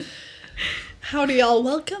Howdy, y'all.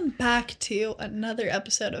 Welcome back to another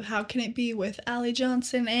episode of How Can It Be with Allie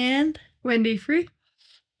Johnson and Wendy Free.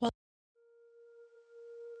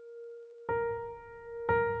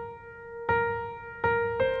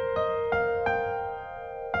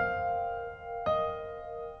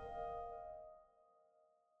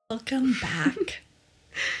 welcome back.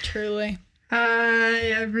 Truly. Hi,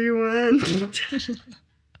 everyone.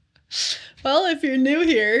 Well, if you're new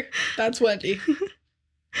here, that's Wendy.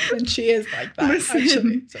 And she is like that, Listen,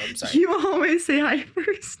 actually. So I'm sorry. You always say hi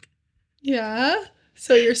first. Yeah.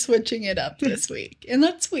 So you're switching it up this week. And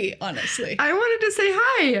that's sweet, honestly. I wanted to say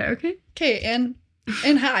hi, okay? Okay, and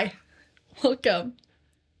hi. Welcome.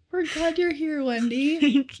 We're glad you're here, Wendy.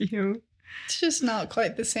 Thank you. It's just not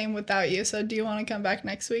quite the same without you. So do you want to come back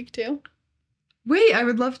next week too? Wait, I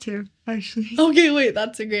would love to, actually. Okay, wait,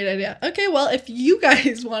 that's a great idea. Okay, well, if you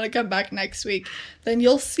guys want to come back next week, then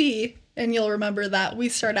you'll see and you'll remember that we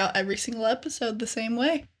start out every single episode the same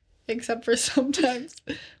way. Except for sometimes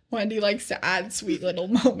Wendy likes to add sweet little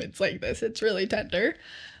moments like this. It's really tender.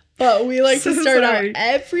 But we like to start out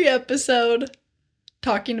every episode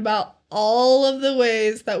talking about all of the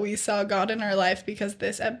ways that we saw God in our life, because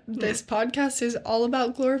this podcast is all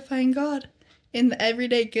about glorifying God in the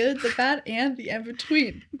everyday good, the bad, and the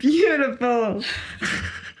in-between. Beautiful.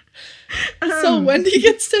 So Wendy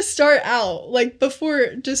gets to start out. Like, before,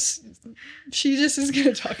 she just is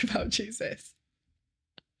going to talk about Jesus.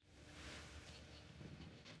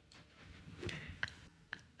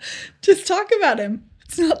 Just talk about him.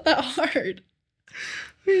 It's not that hard.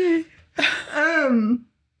 Okay.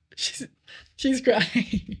 She's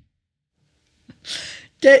crying.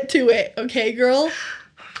 Get to it, okay, girl?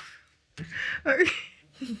 Okay.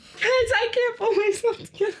 Guys, I can't pull myself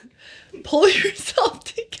together. Pull yourself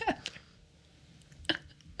together.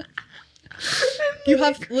 You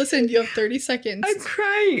have 30 seconds.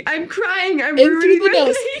 I'm crying. I'm in through ruining the my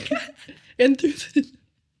nose. makeup. In through the...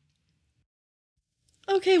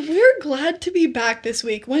 Okay, we're glad to be back this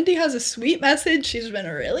week. Wendy has a sweet message. She's been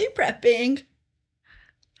really prepping.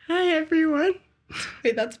 Hi, everyone.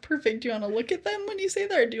 Wait, that's perfect. Do you want to look at them when you say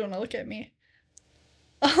that, or do you want to look at me?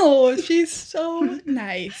 Oh, she's so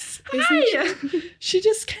nice. Hi. She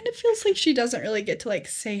just kind of feels like she doesn't really get to, like,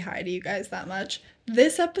 say hi to you guys that much.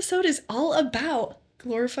 This episode is all about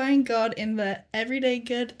glorifying God in the everyday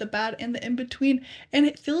good, the bad, and the in-between. And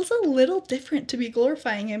it feels a little different to be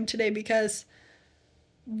glorifying him today because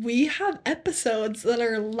we have episodes that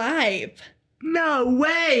are live. No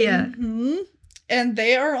way. Mm-hmm. And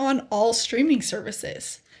they are on all streaming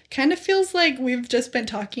services. Kind of feels like we've just been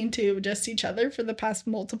talking to just each other for the past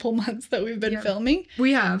multiple months that we've been filming.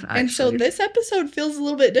 We have, actually. And so this episode feels a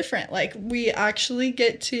little bit different. Like, we actually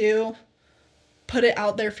get to put it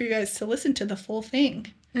out there for you guys to listen to the full thing.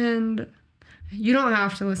 And you don't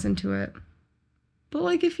have to listen to it. But,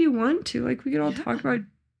 like, if you want to, like, we could all talk about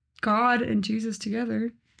God and Jesus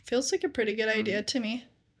together. Feels like a pretty good idea to me.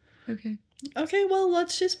 Okay. Okay, well,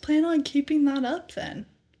 let's just plan on keeping that up then.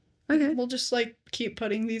 Okay. We'll just, like, keep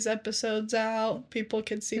putting these episodes out. People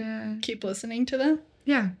can keep listening to them.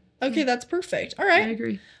 Yeah. Okay, that's perfect. All right. I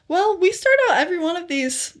agree. Well, we start out every one of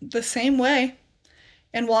these the same way.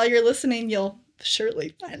 And while you're listening, you'll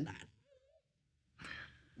surely find that.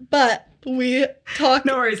 But we talk.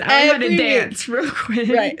 No worries. I had to dance real quick.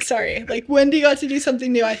 Right. Sorry. Like, Wendy got to do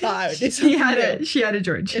something new. I thought I would do something new. She had a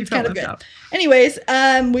join. She it's felt kind of good. Out. Anyways,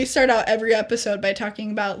 we start out every episode by talking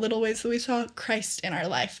about little ways that we saw Christ in our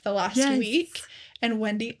life the last week. And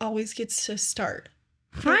Wendy always gets to start.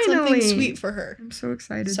 Finally. That's something sweet for her. I'm so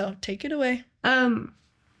excited. So take it away.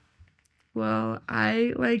 Well,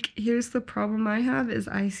 here's the problem I have is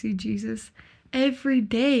I see Jesus every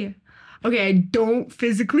day. Okay, I don't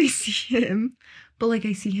physically see him, but, like,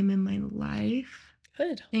 I see him in my life.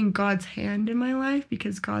 Good. And God's hand in my life,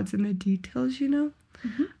 because God's in the details, you know?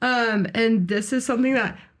 Mm-hmm. And this is something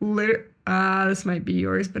that this might be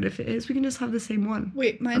yours, but if it is, we can just have the same one.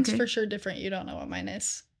 Wait, mine's for sure different. You don't know what mine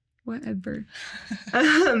is. Whatever.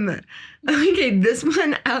 Okay, this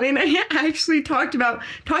one, Allie and I actually talking about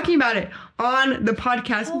it on the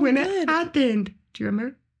podcast when it happened. Do you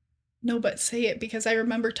remember? No, but say it, because I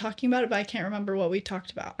remember talking about it, but I can't remember what we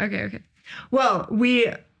talked about. Okay. Well,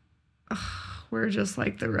 we're just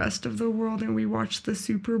like the rest of the world, and we watched the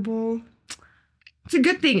Super Bowl. It's a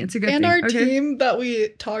good thing. And our team that we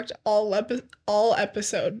talked all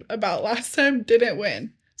episode about last time didn't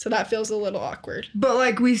win. So that feels a little awkward. But,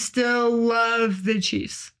 like, we still love the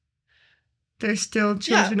Chiefs. They're still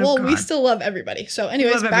children of God. We still love everybody. So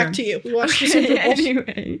anyways, back to you. We watched the Super Bowl.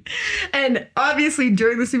 Anyway. And obviously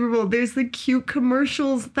during the Super Bowl, there's the cute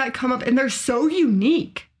commercials that come up, and they're so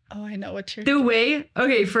unique. Oh, I know what you're The way,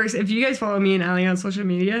 okay, first, if you guys follow me and Allie on social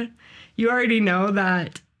media, you already know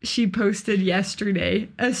that she posted yesterday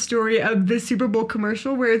a story of the Super Bowl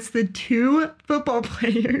commercial where it's the 2 football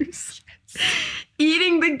players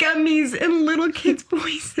eating the gummies in little kids'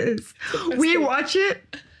 voices. We watch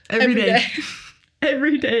it every day.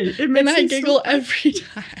 Every day. It makes and I me giggle so every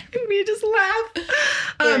time. And we just laugh.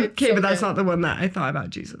 Okay, so but that's good. not the one that I thought about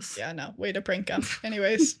Jesus. Yeah, no. Way to prank them.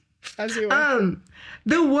 Anyways, as you were.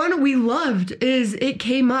 The one we loved is it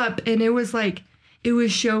came up and it was like, it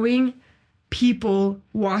was showing people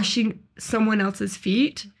washing someone else's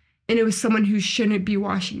feet, and it was someone who shouldn't be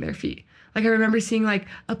washing their feet. Like I remember seeing like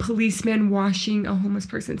a policeman washing a homeless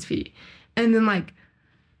person's feet, and then like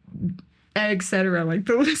etc. Like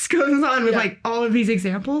the list goes on with like all of these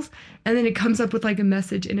examples, and then it comes up with like a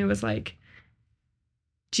message, and it was like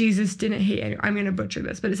Jesus didn't hate anyone. I'm gonna butcher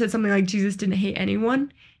this, but it said something like Jesus didn't hate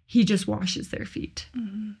anyone. He just washes their feet.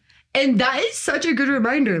 Mm-hmm. And that is such a good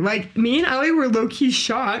reminder. Like me and Allie were low-key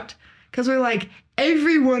shocked because we're like,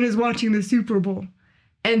 everyone is watching the Super Bowl.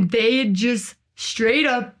 And they just straight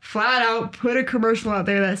up, flat out put a commercial out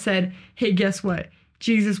there that said, hey, guess what?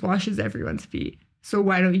 Jesus washes everyone's feet. So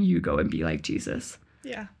why don't you go and be like Jesus?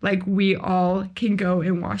 Yeah. Like we all can go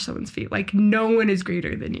and wash someone's feet. Like no one is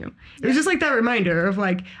greater than you. It was just like that reminder of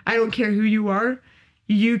like, I don't care who you are.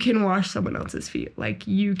 You can wash someone else's feet. Like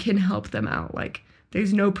you can help them out. Like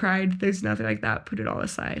there's no pride. There's nothing like that. Put it all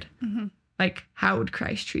aside. Mm-hmm. Like how would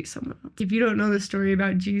Christ treat someone else? If you don't know the story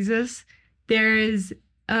about Jesus, there is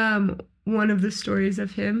one of the stories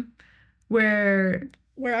of him where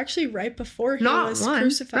we're actually right before he was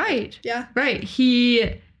crucified. Right. Yeah. Right.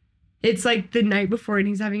 It's like the night before and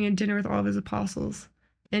he's having a dinner with all of his apostles.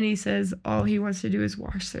 And he says all he wants to do is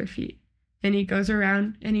wash their feet. And he goes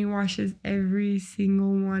around and he washes every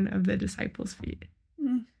single one of the disciples' feet.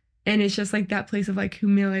 Mm. And it's just like that place of like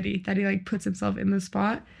humility that he like puts himself in the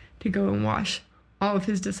spot to go and wash all of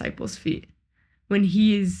his disciples' feet when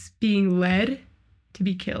he is being led to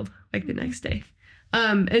be killed like the next day.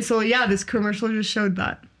 And so, yeah, this commercial just showed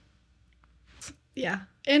that. Yeah.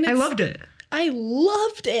 And I loved it. I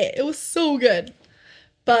loved it. It was so good.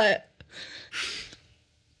 But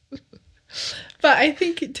I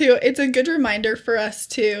think, too, it's a good reminder for us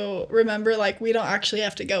to remember, like, we don't actually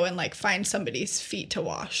have to go and, like, find somebody's feet to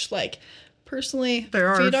wash. Like, personally, feet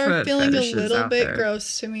are feeling a little bit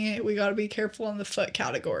gross to me. We got to be careful in the foot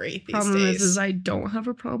category these days. Problem is I don't have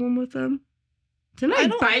a problem with them. Didn't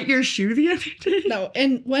I bite your shoe the other day? No,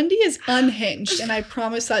 and Wendy is unhinged, and I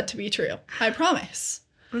promise that to be true. I promise.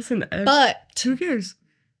 Listen, but who cares?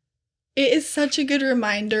 It is such a good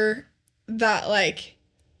reminder that, like,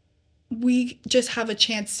 we just have a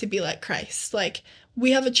chance to be like Christ. Like,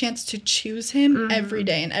 we have a chance to choose him every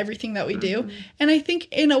day in everything that we do. And I think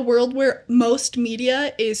in a world where most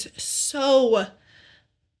media is so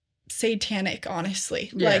satanic,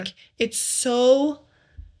 honestly, like, it's so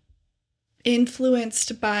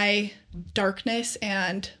influenced by darkness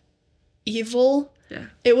and evil. Yeah.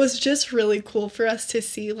 It was just really cool for us to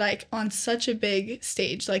see, like, on such a big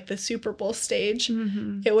stage, like the Super Bowl stage,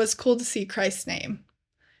 it was cool to see Christ's name.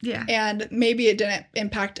 Yeah. And maybe it didn't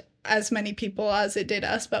impact as many people as it did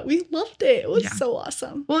us, but we loved it. It was so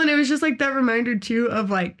awesome. Well, and it was just like that reminder too of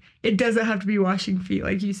like, it doesn't have to be washing feet,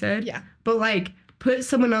 like you said. Yeah. But like, put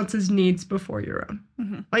someone else's needs before your own.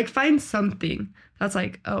 Mm-hmm. Like, find something that's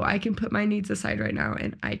like, oh, I can put my needs aside right now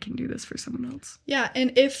and I can do this for someone else. Yeah.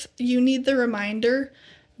 And if you need the reminder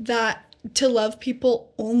that to love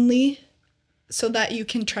people only so that you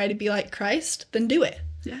can try to be like Christ, then do it.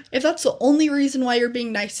 Yeah. If that's the only reason why you're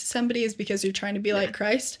being nice to somebody is because you're trying to be like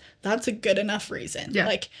Christ, that's a good enough reason. Yeah.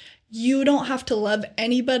 Like, you don't have to love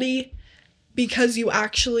anybody because you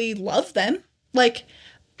actually love them. Like,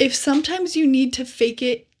 if sometimes you need to fake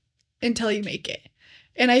it until you make it.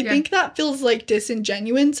 And I think that feels like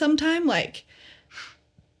disingenuous sometimes. Like,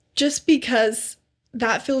 just because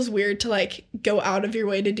that feels weird to like go out of your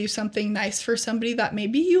way to do something nice for somebody that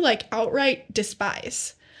maybe you like outright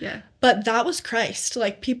despise. Yeah. But that was Christ.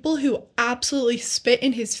 Like, people who absolutely spit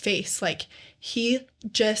in his face, like, he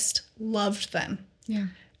just loved them. Yeah.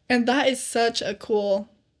 And that is such a cool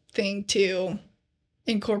thing to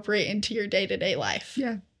incorporate into your day-to-day life.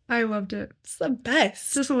 Yeah. I loved it. It's the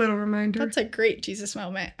best. Just a little reminder. That's a great Jesus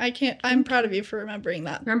moment. I'm proud of you for remembering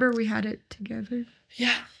that. Remember we had it together?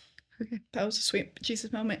 Yeah. Okay. That was a sweet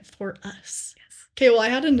Jesus moment for us. Yes. Okay, well, I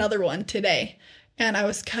had another one today. And I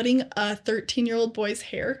was cutting a 13-year-old boy's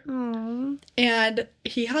hair. Aww. And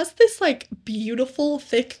he has this, like, beautiful,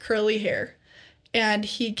 thick, curly hair. And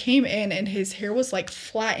he came in and his hair was, like,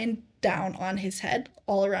 flattened down on his head,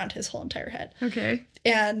 all around his whole entire head. Okay.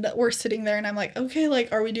 And we're sitting there and I'm like, okay,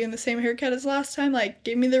 like, are we doing the same haircut as last time? Like,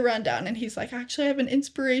 give me the rundown. And he's like, actually, I have an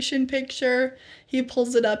inspiration picture. He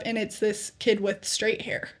pulls it up and it's this kid with straight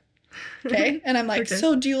hair. Okay. And I'm like, Okay.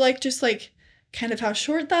 so do you like just like kind of how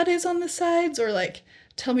short that is on the sides? Or like,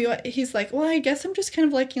 tell me what. He's like, well, I guess I'm just kind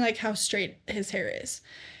of liking like how straight his hair is.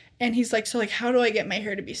 And he's like, so like, how do I get my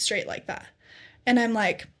hair to be straight like that? And I'm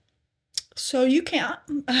like, so you can't.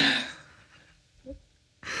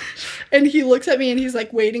 And he looks at me and he's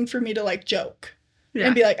like waiting for me to like joke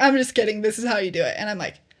and be like, I'm just kidding. This is how you do it. And I'm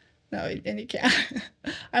like, no, and you can't.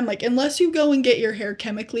 I'm like, unless you go and get your hair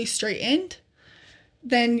chemically straightened,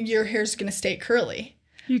 then your hair's going to stay curly.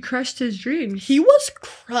 You crushed his dreams. He was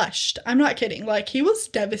crushed. I'm not kidding. Like, he was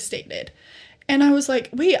devastated. And I was like,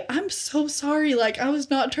 wait, I'm so sorry. Like, I was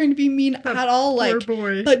not trying to be mean at all. Like, poor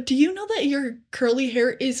boy. but do you know that your curly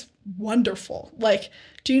hair is wonderful? Like,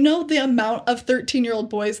 do you know the amount of 13-year-old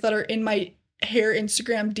boys that are in my hair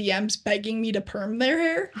Instagram DMs begging me to perm their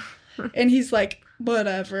hair? And he's like,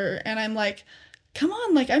 whatever. And I'm like, come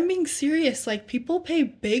on, like, I'm being serious. Like, people pay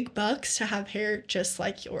big bucks to have hair just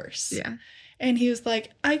like yours. Yeah. And he was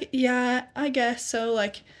like, I guess so.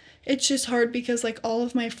 Like, it's just hard because, like, all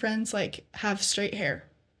of my friends, like, have straight hair.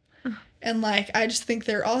 And, like, I just think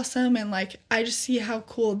they're awesome. And, like, I just see how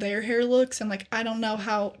cool their hair looks. And, like, I don't know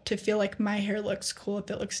how to feel like my hair looks cool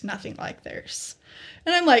if it looks nothing like theirs.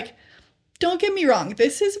 And I'm like, don't get me wrong.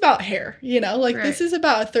 This is about hair, you know? Like, Right. This is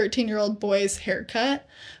about a 13-year-old boy's haircut.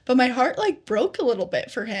 But my heart, like, broke a little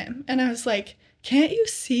bit for him. And I was like, can't you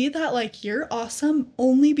see that, like, you're awesome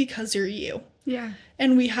only because you're you? Yeah.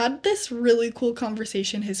 And we had this really cool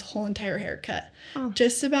conversation his whole entire haircut. Oh.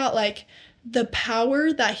 Just about, like, the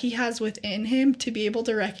power that he has within him to be able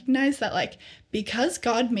to recognize that, like, because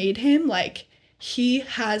God made him, like, he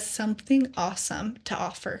has something awesome to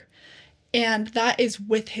offer. And that is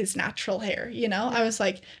with his natural hair, you know? I was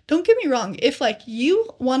like, don't get me wrong. If, like, you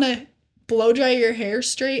want to blow dry your hair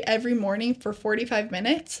straight every morning for 45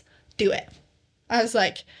 minutes, do it. I was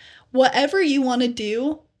like, whatever you want to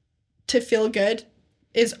do to feel good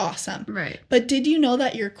is awesome. Right. But did you know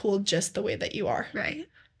that you're cool just the way that you are? Right.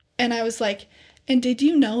 And I was like, and did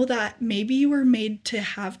you know that maybe you were made to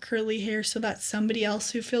have curly hair so that somebody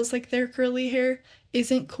else who feels like their curly hair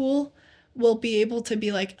isn't cool will be able to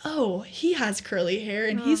be like, oh, he has curly hair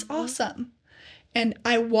and he's awesome. And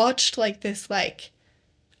I watched like this like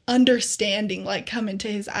understanding like come into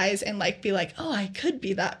his eyes and like be like, oh, I could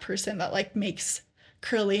be that person that like makes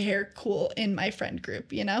curly hair cool in my friend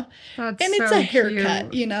group, you know? That's And it's so a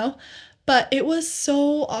haircut, cute. you know? But it was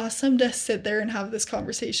so awesome to sit there and have this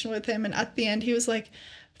conversation with him. And at the end, he was like,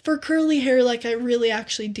 for curly hair, like, I really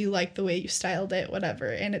actually do like the way you styled it, whatever.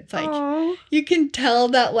 And it's like, Aw. you can tell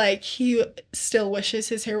that, like, he still wishes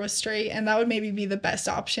his hair was straight. And that would maybe be the best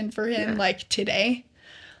option for him, Yeah. like, today.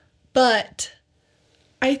 But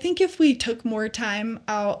I think if we took more time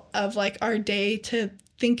out of, like, our day to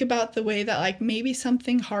think about the way that, like, maybe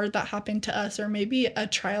something hard that happened to us or maybe a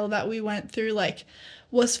trial that we went through, like,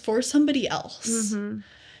 was for somebody else. Mm-hmm.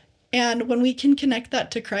 And when we can connect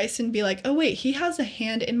that to Christ and be like, oh, wait, he has a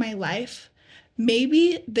hand in my life.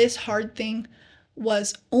 Maybe this hard thing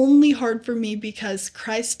was only hard for me because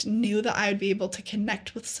Christ knew that I would be able to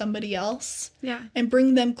connect with somebody else Yeah. and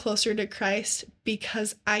bring them closer to Christ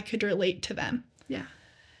because I could relate to them. Yeah.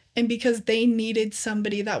 And because they needed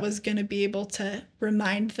somebody that was going to be able to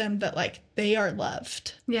remind them that, like, they are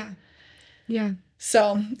loved. Yeah. Yeah.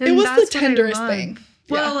 So it And was the that's what I tenderest love. thing.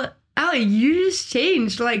 Well, Allie, you just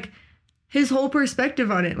changed like his whole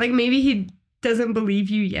perspective on it. Like maybe he doesn't believe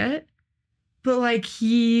you yet, but like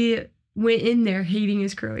he went in there hating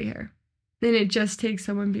his curly hair. Then it just takes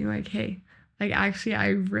someone being like, hey, like actually I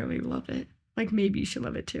really love it. Like maybe you should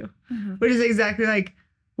love it too. Mm-hmm. Which is exactly like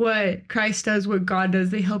what Christ does, what God does.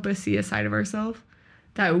 They help us see a side of ourselves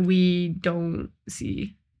that we don't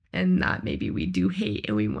see and that maybe we do hate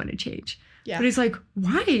and we want to change. Yeah. But it's like,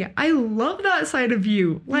 why? I love that side of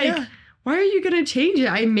you. Like, Yeah. why are you going to change it?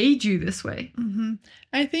 I made you this way. Mm-hmm.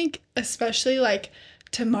 I think especially like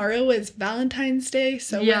tomorrow is Valentine's Day.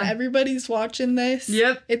 So Yeah. when everybody's watching this,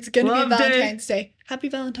 Yep. it's going to be Love day. Valentine's Day. Happy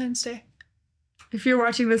Valentine's Day. If you're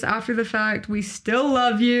watching this after the fact, we still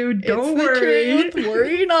love you. Don't It's the worry. truth.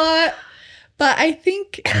 Worry not. But I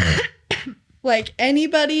think like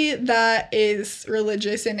anybody that is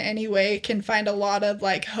religious in any way can find a lot of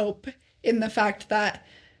like hope in the fact that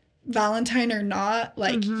Valentine or not,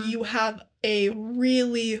 like Mhm. you have a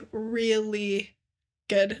really, really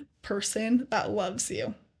good person that loves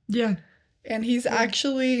you. Yeah. And he's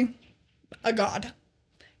actually a god.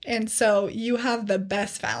 And so you have the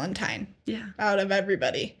best Valentine Yeah. out of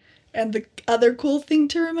everybody. And the other cool thing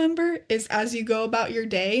to remember is as you go about your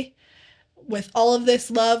day with all of this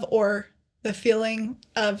love or the feeling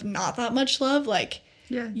of not that much love, like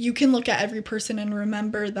you can look at every person and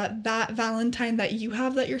remember that Valentine that you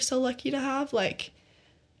have that you're so lucky to have, like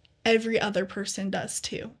every other person does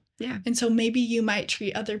too. Yeah. And so maybe you might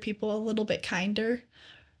treat other people a little bit kinder,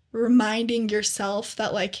 reminding yourself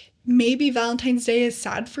that like maybe Valentine's Day is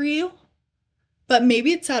sad for you, but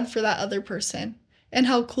maybe it's sad for that other person. And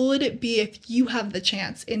how cool would it be if you have the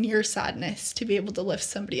chance in your sadness to be able to lift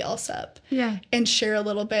somebody else up? Yeah. And share a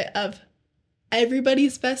little bit of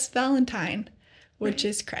everybody's best Valentine, which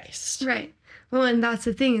is Christ. Right. Well, and that's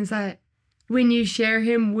the thing is that when you share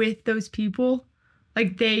him with those people,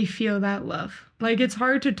 like they feel that love. Like it's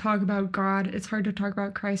hard to talk about God. It's hard to talk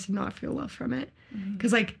about Christ and not feel love from it.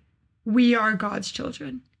 Because like we are God's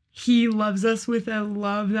children. He loves us with a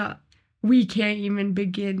love that we can't even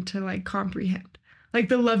begin to like comprehend. Like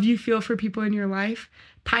the love you feel for people in your life,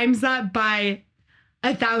 times that by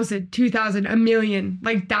 1,000, 2,000, 1,000,000.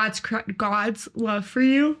 Like that's God's love for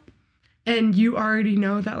you. And you already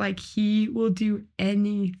know that like he will do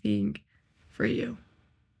anything for you.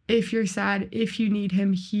 If you're sad, if you need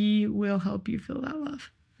him, he will help you feel that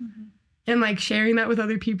love. And like sharing that with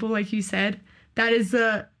other people, like you said, that is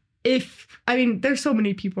there's so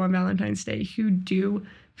many people on Valentine's Day who do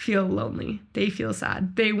feel lonely. They feel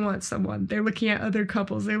sad. They want someone. They're looking at other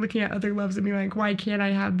couples. They're looking at other loves and being like, why can't I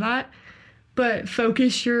have that? But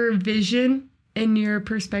focus your vision and your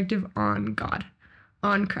perspective on God,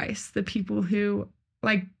 on Christ, the people who,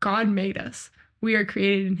 like, God made us. We are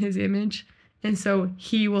created in his image. And so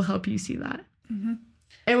he will help you see that.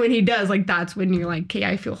 And when he does, like, that's when you're like, okay,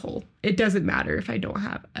 I feel whole. It doesn't matter if I don't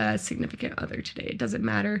have a significant other today. It doesn't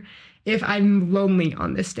matter if I'm lonely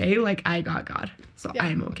on this day. Like, I got God. So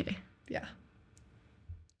I'm okay. Yeah.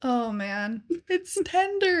 Oh, man. It's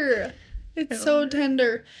tender. It's so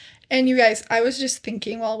tender. And you guys, I was just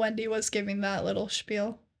thinking while Wendy was giving that little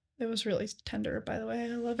spiel. It was really tender, by the way.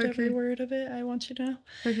 I loved every word of it. I want you to know.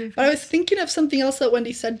 But I was thinking of something else that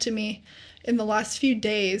Wendy said to me in the last few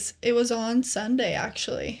days. It was on Sunday,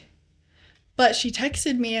 actually. But she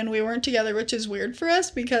texted me and we weren't together, which is weird for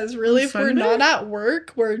us because really if we're not at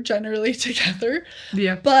work, we're generally together.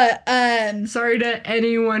 Yeah. But sorry to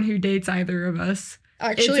anyone who dates either of us.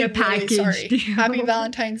 Actually, it's a package really sorry. deal. Happy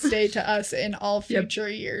Valentine's Day to us in all future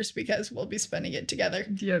years because we'll be spending it together.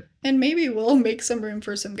 Yep. And maybe we'll make some room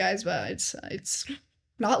for some guys, but it's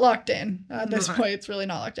not locked in. At this point, it's really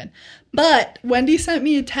not locked in. But Wendy sent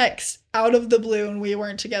me a text out of the blue and we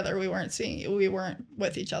weren't together. We weren't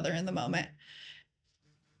with each other in the moment.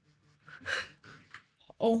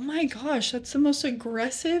 Oh my gosh, that's the most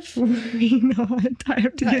aggressive. Worry not. I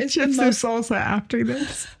have to get chips and salsa after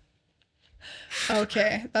this.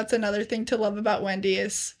 Okay, that's another thing to love about Wendy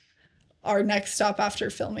is our next stop after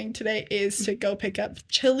filming today is to go pick up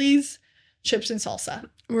Chili's, chips, and salsa.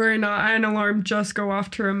 Worry not. An alarm just go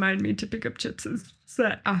off to remind me to pick up chips and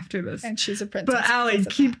salsa after this. And she's a princess. But Allie,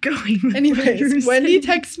 keep going. Anyways, Wendy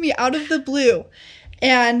texted me out of the blue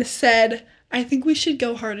and said, I think we should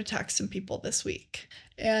go heart attack some people this week.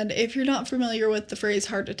 And if you're not familiar with the phrase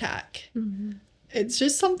heart attack, it's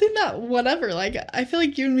just something that, whatever, like, I feel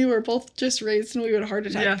like you and me were both just raised and we would heart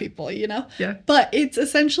attack people, you know? Yeah. But it's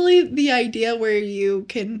essentially the idea where you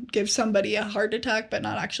can give somebody a heart attack, but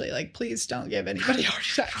not actually, like, please don't give anybody a heart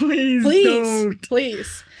attack. Please don't.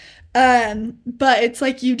 Please. But it's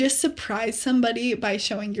like you just surprise somebody by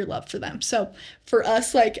showing your love for them. So for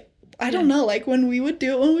us, like, I don't know, like when we would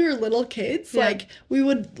do it when we were little kids, like we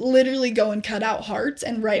would literally go and cut out hearts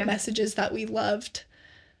and write messages that we loved.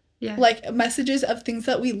 Yeah. Like messages of things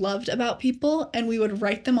that we loved about people, and we would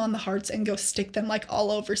write them on the hearts and go stick them like all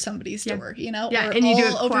over somebody's door, you know? Yeah, or and you do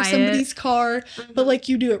it all over quiet. somebody's car. But like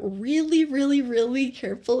you do it really, really, really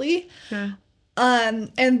carefully. Yeah.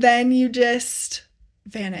 And then you just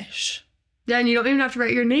vanish. Yeah, and you don't even have to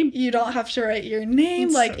write your name. You don't have to write your name.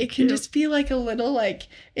 It's like, so it can cute. just be like a little, like,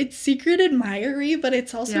 it's secret admirer, but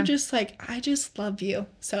it's also just like, I just love you.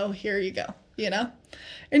 So here you go, you know?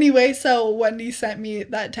 Anyway, so Wendy sent me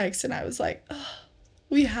that text and I was like, oh,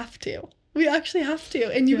 we have to. We actually have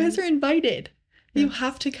to. And you guys are invited. You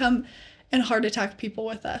have to come and heart attack people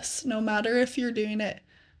with us, no matter if you're doing it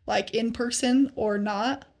like in person or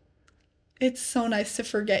not. It's so nice to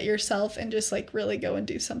forget yourself and just like really go and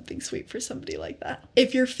do something sweet for somebody like that.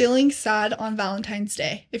 If you're feeling sad on Valentine's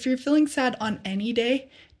Day, if you're feeling sad on any day,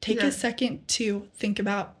 take a second to think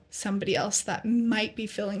about somebody else that might be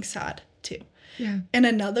feeling sad too. Yeah. And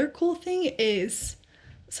another cool thing is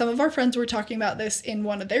some of our friends were talking about this in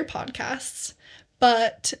one of their podcasts,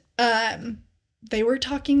 but they were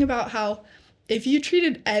talking about how if you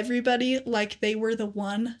treated everybody like they were the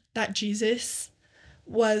one that Jesus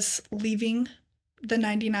was leaving the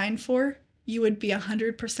 99 for, you would be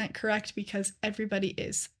 100% correct, because everybody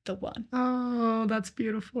is the one. Oh, that's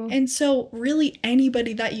beautiful. And so really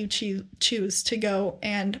anybody that you choose to go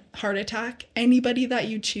and heart attack, anybody that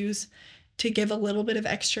you choose to give a little bit of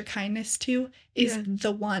extra kindness to, is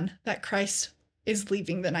the one that Christ is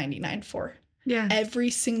leaving the 99 for. Yeah. Every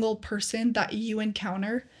single person that you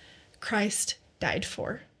encounter, Christ died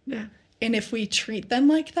for. Yeah. And if we treat them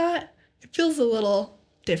like that, it feels a little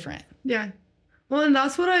different. Yeah. Well, and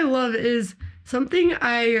that's what I love, is something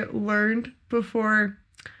I learned before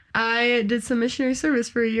I did some missionary service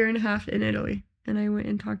for 1.5 years in Italy. And I went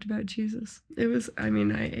and talked about Jesus. It was, I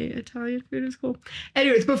ate Italian food. It was cool.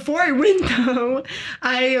 Anyways, before I went, though,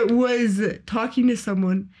 I was talking to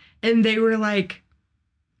someone, and they were like,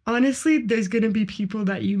 honestly, there's going to be people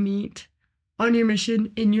that you meet on your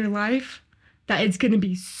mission in your life that it's going to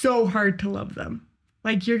be so hard to love them.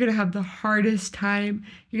 Like, you're going to have the hardest time.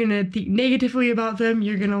 You're going to think negatively about them.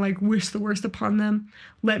 You're going to, like, wish the worst upon them.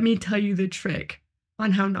 Let me tell you the trick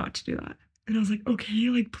on how not to do that. And I was like, okay,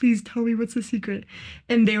 like, please tell me what's the secret.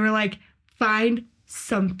 And they were like, find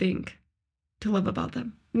something to love about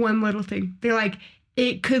them. One little thing. They're like,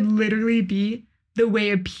 it could literally be the way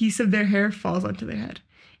a piece of their hair falls onto their head.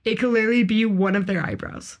 It could literally be one of their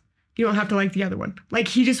eyebrows. You don't have to like the other one. Like,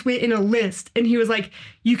 he just went in a list, and he was like,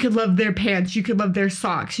 you could love their pants. You could love their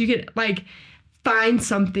socks. You could, like, find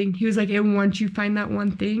something. He was like, and once you find that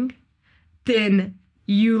one thing, then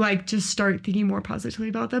you, like, just start thinking more positively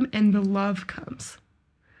about them, and the love comes.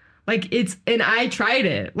 Like, and I tried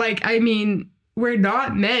it. Like, I mean, we're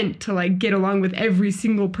not meant to, like, get along with every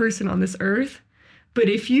single person on this earth. But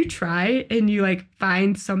if you try and you, like,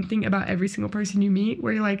 find something about every single person you meet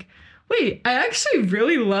where you're like, wait, I actually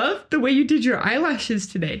really love the way you did your eyelashes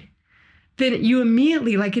today, then you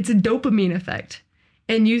immediately, like, it's a dopamine effect.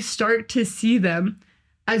 And you start to see them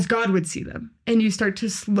as God would see them. And you start to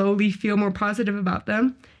slowly feel more positive about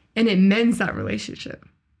them. And it mends that relationship.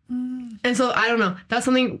 And so, I don't know. That's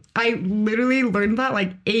something I literally learned that,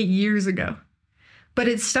 like, 8 years ago. But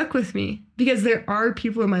it stuck with me, because there are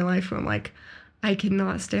people in my life who I'm like, I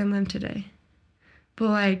cannot stand them today. But,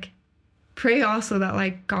 like, pray also that,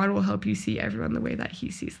 like, God will help you see everyone the way that he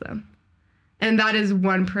sees them. And that is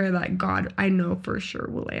one prayer that God, I know for sure,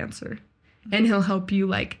 will answer. And he'll help you,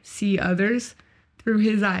 like, see others through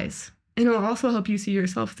his eyes. And he'll also help you see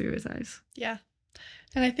yourself through his eyes. Yeah.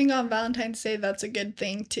 And I think on Valentine's Day, that's a good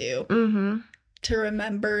thing, too. To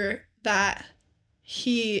remember that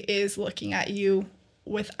he is looking at you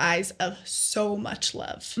with eyes of so much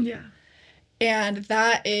love. Yeah. And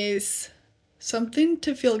that is something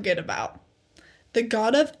to feel good about. The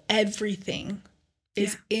God of everything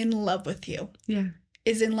is in love with you. Yeah.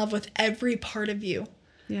 Is in love with every part of you.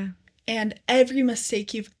 Yeah. And every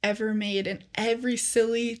mistake you've ever made, and every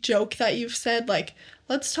silly joke that you've said. Like,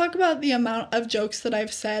 let's talk about the amount of jokes that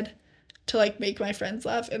I've said to, like, make my friends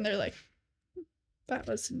laugh. And they're like, that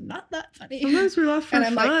was not that funny. Sometimes we laugh for and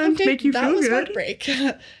I'm fun, like, okay, to make you that feel was good. Heartbreak.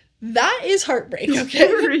 That is heartbreak,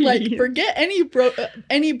 okay? Like, forget any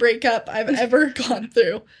breakup I've ever gone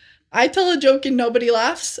through. I tell a joke and nobody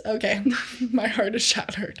laughs. Okay, my heart is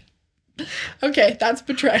shattered. Okay, that's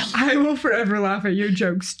betrayal. I will forever laugh at your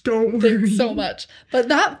jokes. Don't worry. Thanks so much. But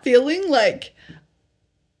that feeling, like,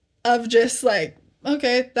 of just, like,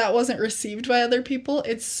 okay, that wasn't received by other people.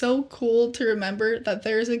 It's so cool to remember that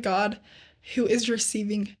there is a God who is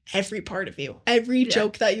receiving every part of you. Every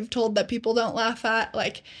joke that you've told that people don't laugh at,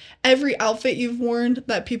 like, every outfit you've worn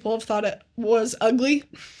that people have thought it was ugly.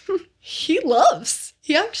 He loves.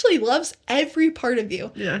 He actually loves every part of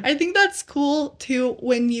you. Yeah. I think that's cool, too,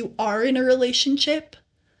 when you are in a relationship.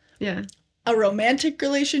 Yeah. A romantic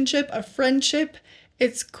relationship, a friendship.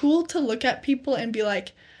 It's cool to look at people and be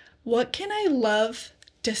like, what can I love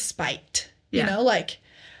despite? You know, like,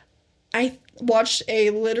 I watched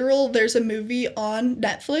there's a movie on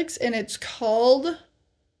Netflix, and it's called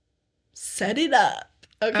Set It Up.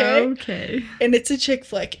 Okay. And it's a chick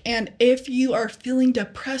flick. And if you are feeling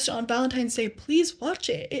depressed on Valentine's Day, please watch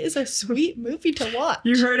it. It is a sweet movie to watch.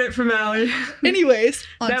 You heard it from Allie. Anyways,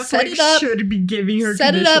 on Netflix Set It Up, should be giving her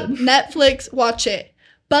Set commission. It Up, Netflix, watch it.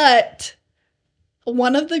 But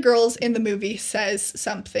one of the girls in the movie says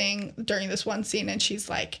something during this one scene, and she's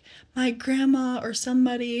like, my grandma or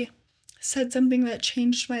somebody said something that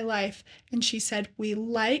changed my life. And she said, we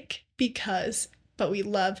like because, but we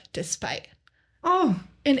love despite. Oh.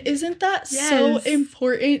 And isn't that so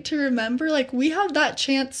important to remember? Like, we have that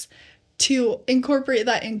chance to incorporate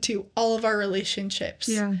that into all of our relationships.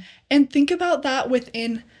 Yeah. And think about that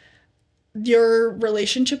within your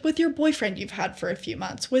relationship with your boyfriend you've had for a few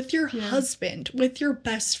months, with your husband, with your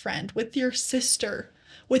best friend, with your sister,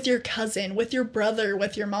 with your cousin, with your brother,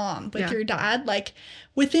 with your mom, with your dad. Like,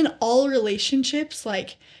 within all relationships,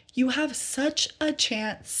 like, you have such a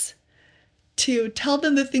chance to tell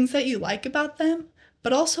them the things that you like about them,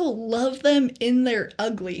 but also love them in their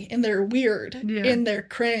ugly, in their weird, in their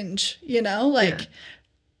cringe, you know? Like,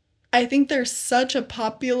 I think there's such a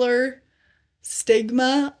popular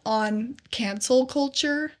stigma on cancel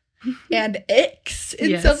culture and icks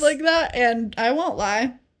and stuff like that. And I won't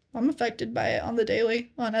lie, I'm affected by it on the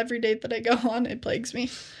daily. On every date that I go on, it plagues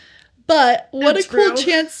me. But what a cool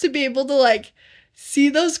chance to be able to, like, see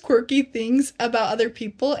those quirky things about other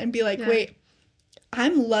people and be like, wait,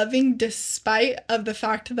 I'm loving despite of the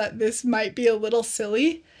fact that this might be a little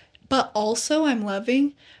silly, but also I'm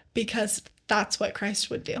loving because that's what Christ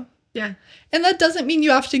would do. Yeah. And that doesn't mean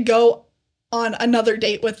you have to go on another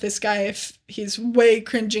date with this guy if he's way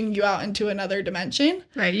cringing you out into another dimension.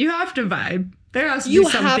 Right. You have to vibe. There has to be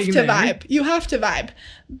something there. Vibe. You have to vibe.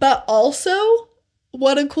 But also,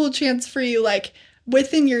 what a cool chance for you, like,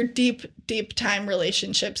 within your deep, deep time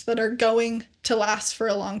relationships that are going to last for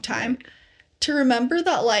a long time, to remember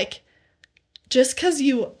that, like, just because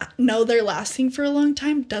you know they're lasting for a long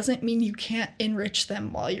time doesn't mean you can't enrich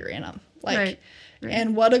them while you're in them. Like, right.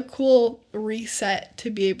 And what a cool reset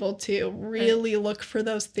to be able to really look for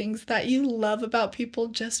those things that you love about people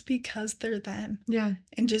just because they're them. Yeah.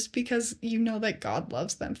 And just because you know that God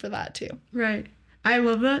loves them for that too. Right. I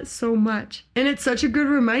love that so much. And it's such a good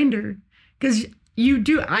reminder because you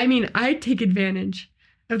do. I mean, I take advantage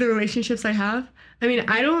of the relationships I have. I mean,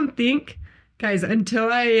 I don't think, guys,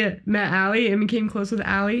 until I met Allie and became close with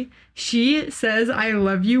Allie, she says I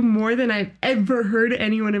love you more than I've ever heard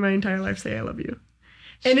anyone in my entire life say I love you.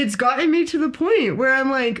 And it's gotten me to the point where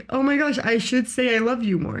I'm like, oh my gosh, I should say I love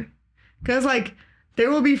you more. Because, like,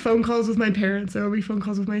 there will be phone calls with my parents. There will be phone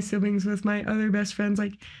calls with my siblings, with my other best friends,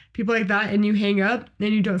 like, people like that. And you hang up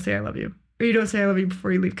and you don't say I love you. Or you don't say I love you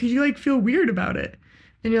before you leave. Because you, like, feel weird about it.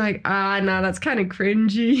 And you're like, no, that's kind of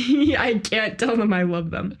cringy. I can't tell them I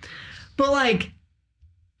love them. But, like,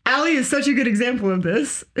 Allie is such a good example of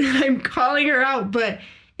this. I'm calling her out. But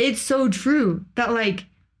it's so true that, like,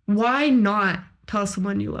 why not tell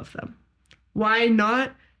someone you love them? Why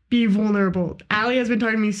not be vulnerable? Allie has been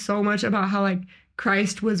talking to me so much about how, like,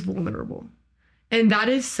 Christ was vulnerable. And that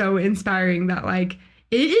is so inspiring that, like,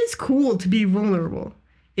 it is cool to be vulnerable.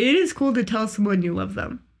 It is cool to tell someone you love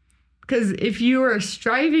them. Because if you are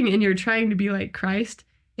striving and you're trying to be like Christ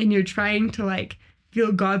and you're trying to, like,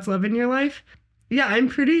 feel God's love in your life, yeah, I'm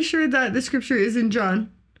pretty sure that the scripture is in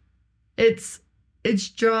John. It's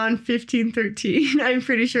John 15:13, I'm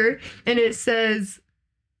pretty sure. And it says,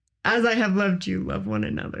 as I have loved you, love one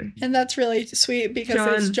another. And that's really sweet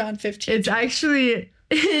because it's John 15. It's actually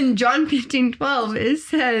in John 15:12, it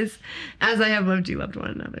says, as I have loved you, loved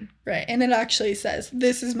one another. Right. And it actually says,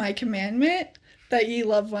 this is my commandment, that ye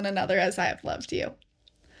love one another as I have loved you.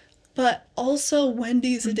 But also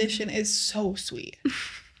Wendy's edition is so sweet.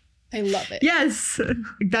 I love it. Yes.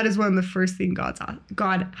 That is one of the first things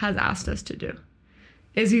God has asked us to do.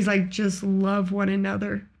 Is he's like, just love one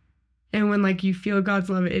another. And when, like, you feel God's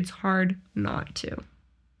love, it's hard not to.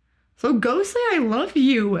 So go say I love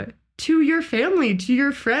you to your family, to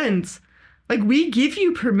your friends. Like, we give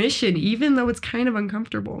you permission, even though it's kind of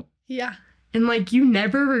uncomfortable. Yeah. And, like, you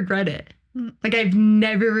never regret it. Like, I've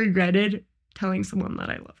never regretted telling someone that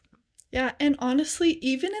I love them. Yeah, and honestly,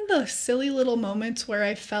 even in the silly little moments where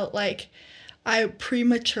I felt like I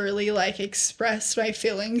prematurely, like, expressed my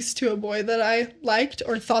feelings to a boy that I liked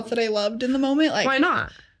or thought that I loved in the moment. Like, why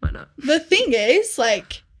not? Why not? The thing is,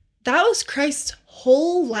 like, that was Christ's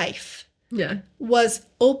whole life. Yeah. Was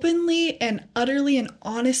openly and utterly and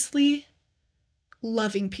honestly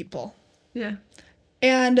loving people. Yeah.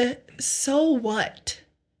 And so what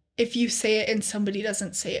if you say it and somebody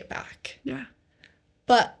doesn't say it back? Yeah.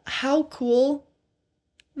 But how cool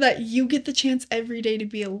that you get the chance every day to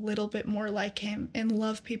be a little bit more like him and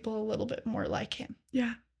love people a little bit more like him.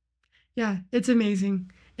 Yeah. Yeah, it's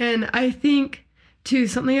amazing. And I think, too,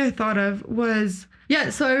 something I thought of was,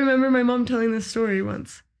 so I remember my mom telling this story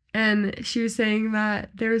once. And she was saying that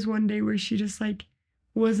there was one day where she just, like,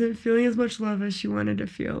 wasn't feeling as much love as she wanted to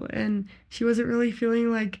feel. And she wasn't really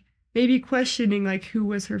feeling, like, maybe questioning, like, who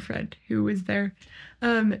was her friend, who was there.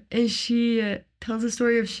 And she tells a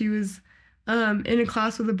story of she was in a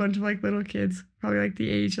class with a bunch of, like, little kids, probably, like, the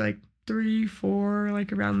age, like, 3, 4,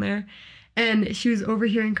 like, around there. And she was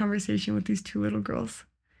overhearing conversation with these 2 little girls.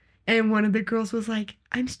 And one of the girls was like,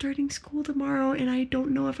 I'm starting school tomorrow and I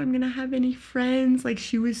don't know if I'm going to have any friends. Like,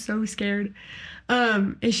 she was so scared.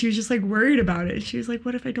 And she was just like worried about it. She was like,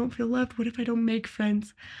 what if I don't feel loved? What if I don't make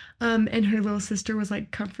friends? And her little sister was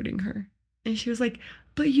like comforting her. And she was like,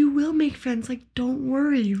 but you will make friends. Like, don't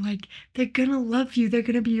worry. Like, they're going to love you. They're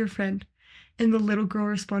going to be your friend. And the little girl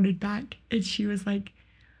responded back. And she was like,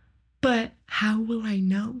 but how will I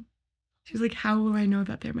know? She was like, how will I know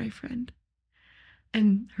that they're my friend?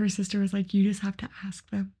 And her sister was like, you just have to ask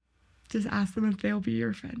them. Just ask them if they'll be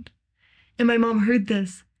your friend. And my mom heard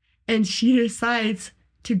this, and she decides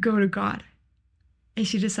to go to God. And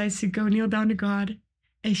she decides to go kneel down to God.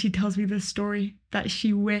 And she tells me this story that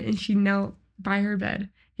she went and she knelt by her bed.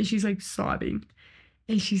 And she's like sobbing.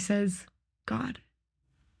 And she says, God,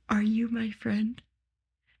 are you my friend?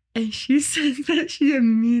 And she says that she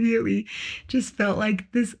immediately just felt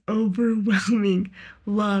like this overwhelming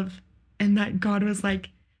love. And that God was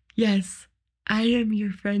like, yes, I am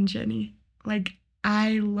your friend, Jenny. Like,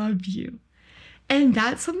 I love you. And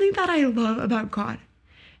that's something that I love about God,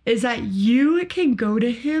 is that you can go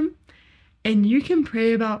to him and you can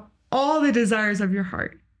pray about all the desires of your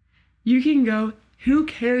heart. You can go, who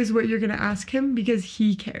cares what you're going to ask him? Because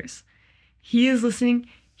he cares. He is listening.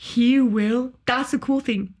 He will. That's the cool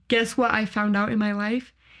thing. Guess what I found out in my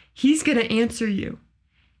life? He's going to answer you.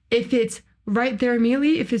 If it's right there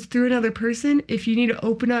immediately, if it's through another person, if you need to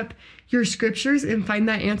open up your scriptures and find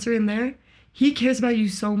that answer in there, he cares about you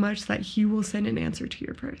so much that he will send an answer to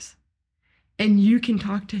your prayers. And you can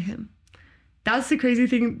talk to him. That's the crazy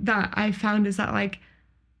thing that I found, is that like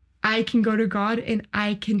I can go to God and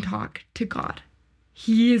I can talk to God.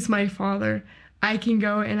 He is my father. I can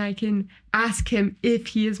go and I can ask him if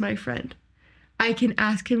he is my friend. I can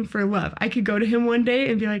ask him for love. I could go to him one day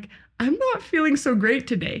and be like, I'm not feeling so great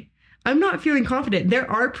today. I'm not feeling confident. There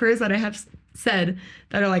are prayers that I have said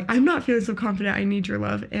that are like, I'm not feeling so confident. I need your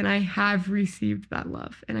love. And I have received that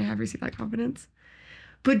love and I have received that confidence.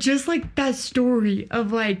 But just like that story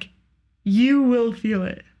of like, you will feel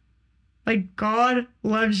it. Like, God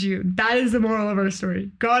loves you. That is the moral of our story.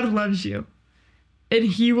 God loves you. And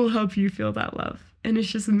he will help you feel that love. And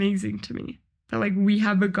it's just amazing to me that like we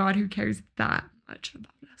have a God who cares that much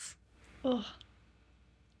about us. Oh.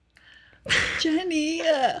 Jenny.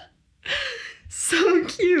 So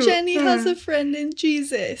cute. Jenny has a friend in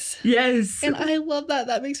Jesus. Yes. And I love that.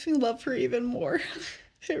 That makes me love her even more.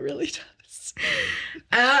 It really does.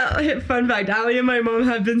 Fun fact, Allie and my mom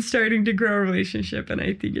have been starting to grow a relationship, and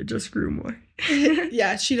I think it just grew more.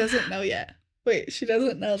 Yeah, she doesn't know yet. Wait, she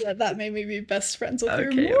doesn't know that made me be best friends with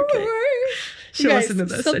her more. Okay. She'll listen to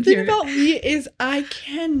this. Something about me is I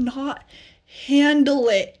cannot handle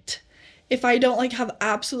it if I don't like have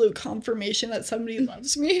absolute confirmation that somebody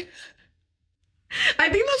loves me. I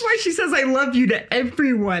think that's why she says I love you to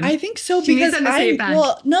everyone. I think so, she because needs them to say it back.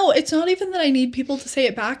 Well, no, it's not even that I need people to say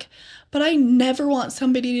it back, but I never want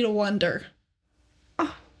somebody to wonder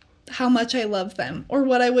how much I love them or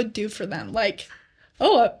what I would do for them. Like,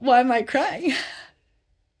 oh, why am I crying?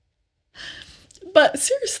 But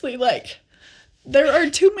seriously, like, there are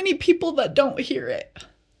too many people that don't hear it.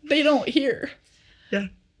 They don't hear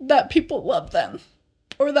that people love them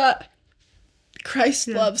or that Christ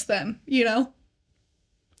loves them, you know?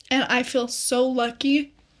 And I feel so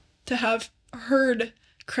lucky to have heard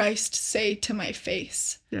Christ say to my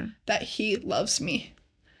face that he loves me.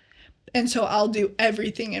 And so I'll do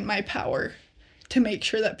everything in my power to make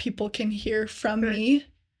sure that people can hear from me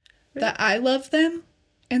that I love them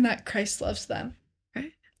and that Christ loves them.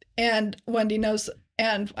 Right. And Wendy knows,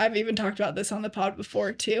 and I've even talked about this on the pod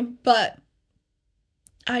before too, but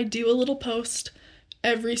I do a little post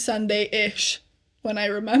every Sunday-ish when I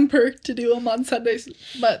remember to do them on Sundays,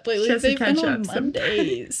 but lately they've been on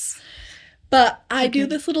Mondays. But I do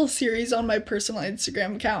this little series on my personal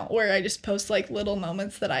Instagram account where I just post like little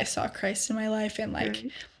moments that I saw Christ in my life, and like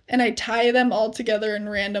and I tie them all together in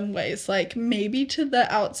random ways. Like maybe to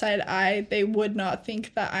the outside eye, they would not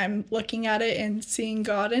think that I'm looking at it and seeing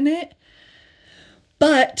God in it.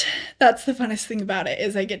 But that's the funnest thing about it,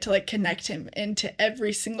 is I get to like connect him into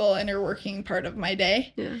every single inner working part of my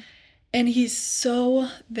day. Yeah. And he's so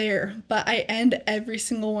there. But I end every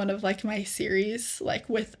single one of like my series like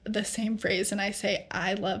with the same phrase, and I say,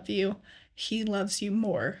 I love you. He loves you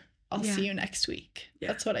more. I'll see you next week. Yeah.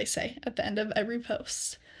 That's what I say at the end of every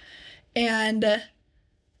post. And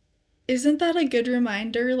isn't that a good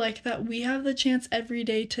reminder, like, that we have the chance every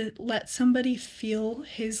day to let somebody feel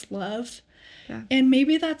his love? Yeah. And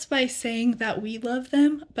maybe that's by saying that we love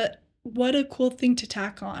them, but what a cool thing to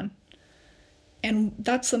tack on. And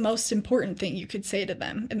that's the most important thing you could say to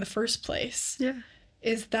them in the first place. Yeah.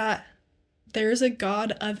 Is that there's a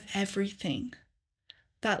God of everything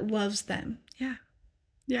that loves them. Yeah.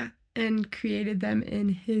 Yeah. And created them in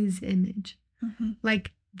his image. Mm-hmm.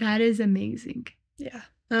 Like, that is amazing. Yeah.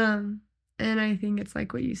 And I think it's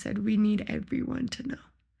like what you said. We need everyone to know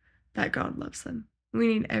that God loves them. We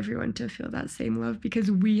need everyone to feel that same love because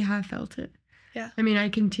we have felt it. Yeah. I mean, I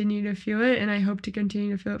continue to feel it, and I hope to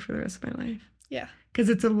continue to feel it for the rest of my life. Yeah. Because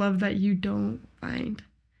it's a love that you don't find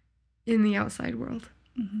in the outside world.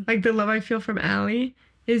 Mm-hmm. Like, the love I feel from Allie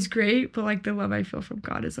is great, but like the love I feel from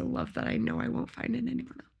God is a love that I know I won't find in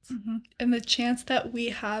anyone else. Mm-hmm. And the chance that we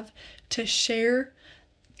have to share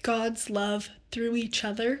God's love through each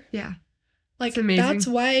other. Yeah. Like, that's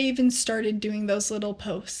why I even started doing those little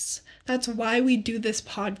posts. That's why we do this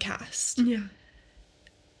podcast. Yeah.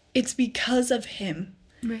 It's because of him.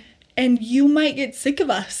 Right. And you might get sick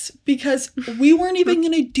of us because we weren't even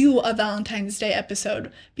going to do a Valentine's Day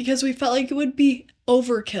episode because we felt like it would be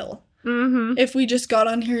overkill. Mm-hmm. If we just got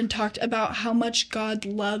on here and talked about how much God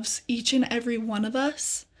loves each and every one of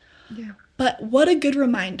us. Yeah. But what a good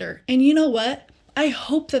reminder. And you know what? I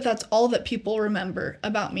hope that that's all that people remember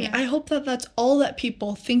about me. Yeah. I hope that that's all that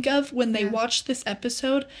people think of when they watch this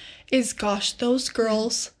episode is, gosh, those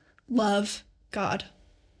girls love God.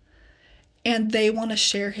 And they want to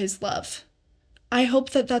share his love. I hope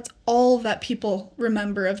that that's all that people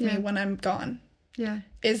remember of me when I'm gone. Yeah.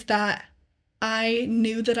 Is that I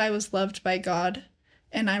knew that I was loved by God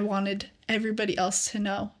and I wanted everybody else to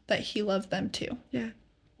know that he loved them too. Yeah.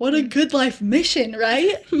 What a good life mission,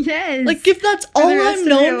 right? Yes. Like, if that's all I'm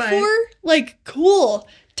known for, like, cool.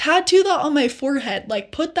 Tattoo that on my forehead.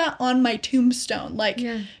 Like, put that on my tombstone. Like,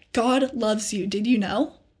 God loves you. Did you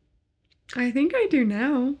know? I think I do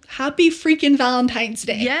now. Happy freaking Valentine's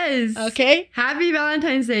Day. Yes. Okay? Happy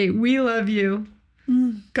Valentine's Day. We love you.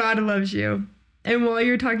 God loves you. And while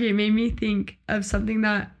you're talking, it made me think of something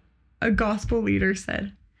that a gospel leader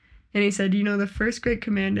said. And he said, you know, the first great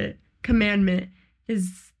commandment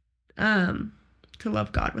is to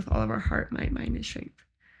love God with all of our heart, mind, and strength.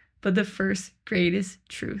 But the first greatest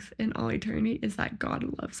truth in all eternity is that God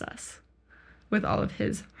loves us with all of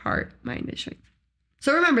his heart, mind, and strength.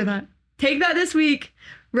 So remember that. Take that this week.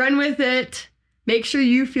 Run with it. Make sure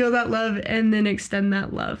you feel that love and then extend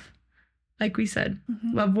that love. Like we said,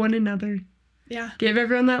 love one another. Yeah. Give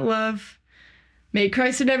everyone that love. Make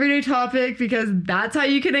Christ an everyday topic because that's how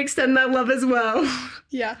you can extend that love as well.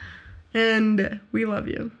 Yeah. And we love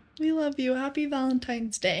you. We love you. Happy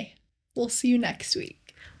Valentine's Day. We'll see you next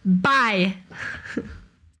week. Bye.